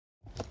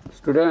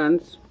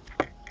Students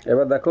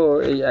এবার দেখো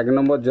এই 1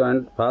 নম্বর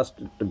joint first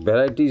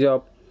varieties of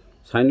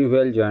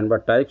synovial joint বা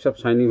types of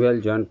synovial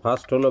joint.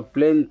 First হলো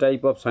plane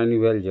type of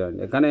synovial joint.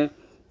 এখানে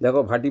দেখো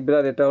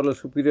ভার্টিব্রার এটা হলো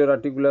সুপিরিয়র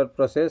আর্টিকুলার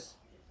প্রসেস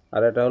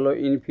আর এটা হলো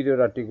inferior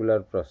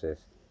articular process.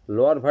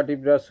 Lower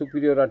ভার্টিব্রার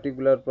superior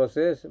articular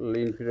process,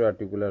 inferior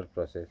articular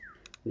process.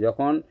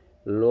 যখন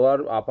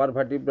আপার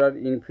ভার্টিব্রার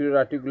ইনফিরিয়র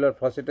আর্টিকুলার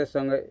ফ্যাসেটের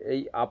সঙ্গে এই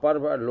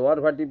লোয়ার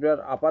ভার্টিব্রার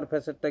আপার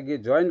ফ্যাসেটটা গিয়ে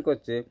জয়েন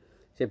করছে,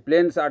 সে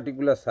প্লেনস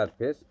আর্টিকুলার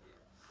সারফেস,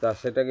 তা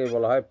সেটাকে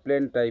বলা হয়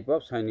plane type of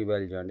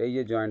synovial joint. এই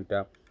যে জয়েন্টটা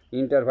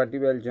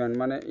ইন্টারভার্টিব্রাল জয়েন্ট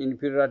মানে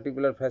inferior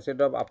articular facet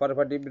of upper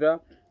vertebra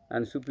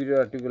and superior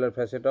articular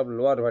facet of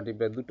lower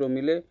vertebra, দুটো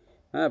মিলে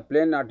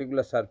প্লেন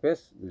আর্টিকুলার সারফেস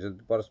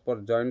পরস্পর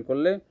জয়েন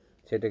করলে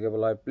সেটাকে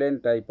বলা হয় plane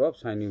type of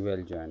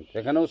synovial joint.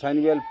 এখানেও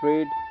সাইনোভিয়াল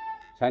ফ্লুইড,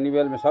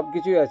 সাইনোভিয়াল সব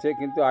কিছুই আছে,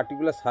 কিন্তু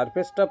আর্টিকুলার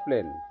সারফেসটা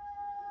প্লেন।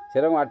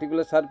 সেরকম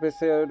আর্টিকুলার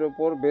সারফেসের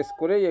ওপর বেস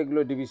করেই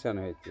এগুলো ডিভিশন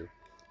হয়েছে।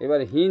 এবার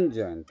হিঞ্জ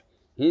জয়েন্ট।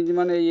 হিঞ্জ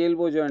মানে এই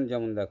এলবো জয়েন্ট,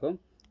 যেমন দেখো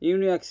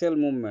ইউনিঅ্যাক্সিয়াল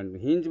মুভমেন্ট।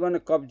 হিঞ্জ মানে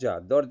কবজা,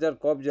 দরজার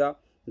কবজা।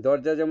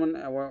 দরজা যেমন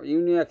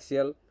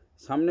ইউনিঅ্যাক্সিয়াল,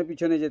 সামনে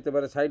পিছনে যেতে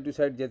পারে, সাইড টু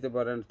সাইড যেতে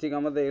পারে। ঠিক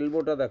আমাদের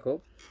এলবোটা দেখো,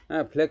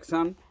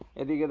 ফ্লেকশান,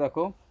 এদিকে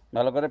দেখো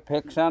ভালো করে,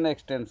 ফ্লেকশান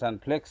এক্সটেনশান,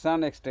 ফ্লেকশান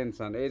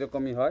এক্সটেনশান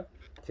এইরকমই হয়।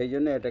 সেই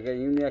জন্য এটাকে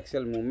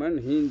ইউনিঅ্যাক্সিয়াল মুভমেন্ট,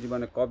 হিঞ্জ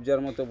মানে কবজার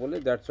মতো বলে,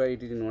 that's why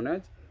it is known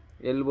as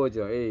elbow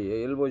joint. এই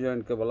এলবো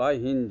জয়েন্টকে বলা হয়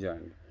হিঞ্জ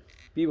জয়েন্ট।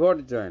 পিভট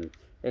জয়েন্ট,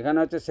 এখানে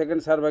হচ্ছে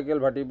সেকেন্ড সার্ভাইকাল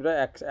ভার্টিব্রা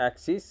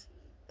অ্যাক্সিস,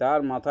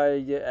 তার মাথায়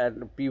এই যে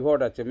পিভট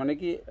আছে, মানে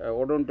কি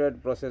ওডন্টয়েড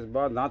প্রসেস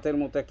বা দাঁতের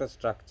মতো একটা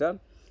স্ট্রাকচার,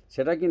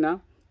 সেটা কি না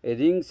এই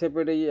রিং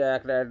শেপের এই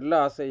একটা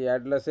অ্যাডলাস, এই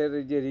অ্যাডলাসের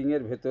এই যে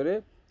রিংয়ের ভেতরে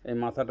এই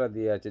মাথাটা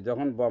দিয়ে আছে।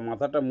 যখন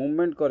মাথাটা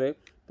মুভমেন্ট করে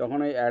তখন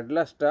এই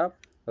অ্যাডলাসটা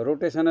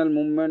রোটেশনাল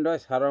মুভমেন্ট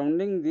হয়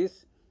সারাউন্ডিং দিস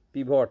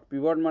পিভট।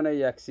 পিভট মানে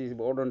এই অ্যাক্সিস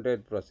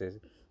ওডন্টয়েড প্রসেস,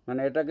 মানে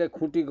এটাকে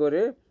খুঁটি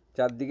করে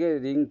চারদিকে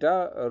রিংটা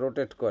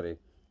রোটেট করে,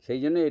 সেই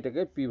জন্য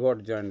এটাকে পিভট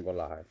জয়েন্ট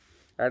বলা হয়।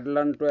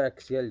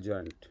 অ্যাটলান্টোঅ্যাক্সিয়াল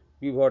জয়েন্ট,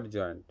 পিভট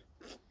জয়েন্ট।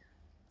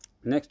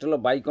 নেক্সট হলো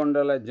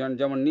বাইকন্ডাইলার জয়েন্ট,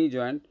 যেমন নি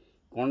জয়েন্ট।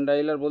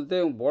 কন্ডাইলার বলতে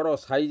বড়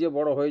সাইজে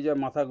বড় হয়ে যায়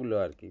মাথাগুলো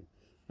আর কি।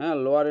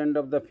 Lower end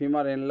of the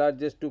femur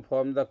এনলার্জেস to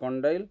form the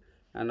condyle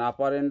and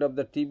upper end of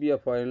the tibia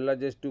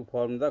এনলার্জেস to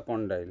form the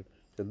condyle.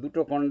 তো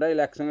দুটো কন্ডাইল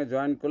একসঙ্গে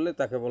জয়েন করলে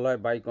তাকে বলা হয়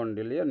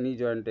বাইকন্ডাইলিয়া। নি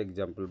জয়েন্ট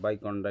এক্সাম্পল,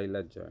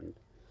 বাইকন্ডাইলার জয়েন্ট।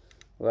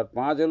 এবার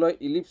 5 হলো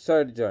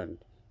ইলিপসয়েড জয়েন্ট।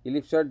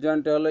 ইলিপসয়েড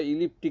জয়েন্টে হলো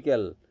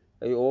ইলিপ্টিক্যাল,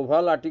 এই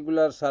oval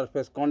articular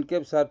surface,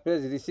 concave surface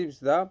receives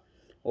the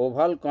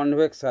oval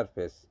convex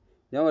surface,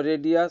 যেমন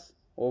radius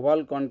oval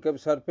concave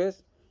surface,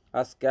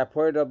 R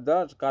scaphoid of the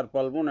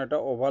carpal বোন, এটা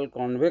ওভাল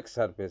কনভেক্স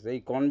সারফেস। এই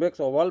কনভেক্স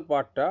ওভাল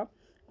পার্টটা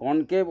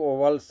concave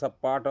oval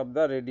part of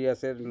the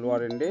রেডিয়াসের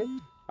lower এন্ডে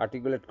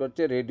articulate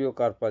করছে radio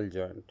carpal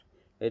joint,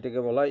 এটাকে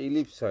বলা হয়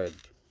ইলিপসয়েড।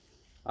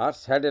 আর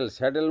স্যাডেল,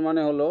 স্যাডেল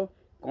মানে হলো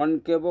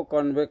কনকেভ ও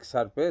কনভেক্স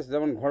সারফেস,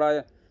 যেমন ঘোড়ায়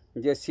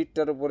যে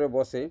সিটটার উপরে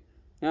বসে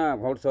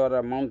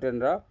ঘোড়সওয়াররা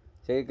মাউন্টেনরা,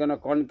 সেইখানে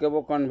কনকেভ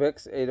ও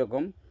কনভেক্স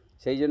এইরকম,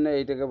 সেই জন্য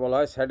এইটাকে বলা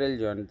হয় স্যাডেল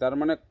জয়েন্ট। তার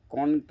মানে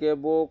concave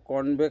O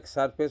convex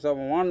surface of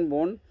one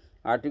বোন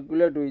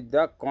articulate with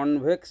the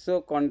convex O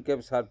concave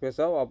surface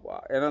of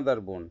another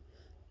বোন,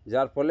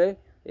 যার ফলে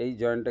এই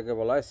জয়েন্টটাকে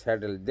বলা হয়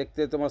স্যাডেল।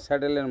 দেখতে তোমার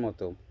স্যাডেলের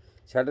মতো।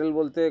 স্যাডেল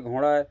বলতে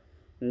ঘোড়ায়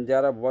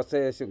যারা বসে,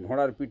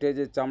 ঘোড়ার পিঠে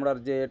যে চামড়ার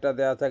যে এটা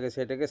দেওয়া থাকে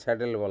সেটাকে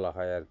স্যাডেল বলা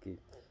হয় আর কি।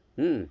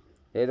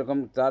 এরকম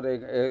তার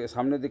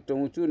সামনের দিকটা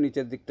উঁচু,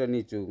 নিচের দিকটা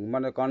নিচু,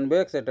 মানে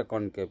কনভেক্স, এটা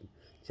কনকেভ,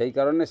 সেই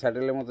কারণে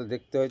স্যাডেলের মতো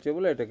দেখতে হয়েছে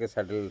বলে এটাকে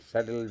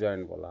স্যাডেল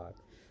জয়েন্ট বলা হয়।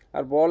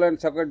 আর বল অ্যান্ড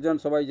সকেট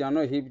জয়েন্ট সবাই জানো।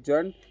 হিপ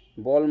জয়েন্ট,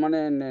 বল মানে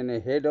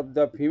head of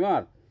the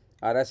femur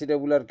R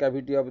acetabular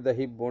cavity of the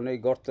hip বোন, এই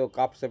গর্ত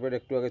কাপ শেপের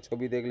একটু আগে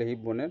ছবি দেখলে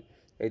হিপ বোনের,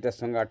 এইটার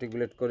সঙ্গে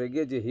আর্টিকুলেট করে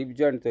গিয়ে যে হিপ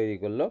জয়েন্ট তৈরি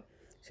করলো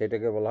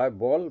সেটাকে বলা হয়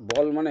বল।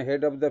 বল মানে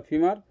head of the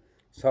femur,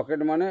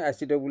 socket মানে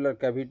acetabular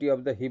cavity of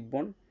the hip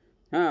বোন।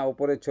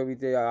 ওপরের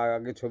ছবিতে,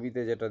 আগে ছবিতে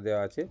যেটা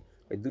দেওয়া আছে,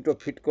 এই দুটো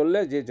ফিট করলে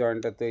যে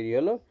জয়েন্টটা তৈরি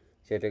হলো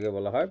সেটাকে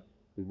বলা হয়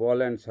ball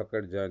and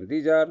socket joint.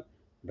 These are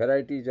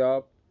varieties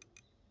of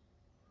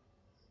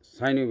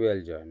synovial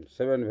joint,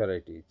 7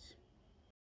 varieties.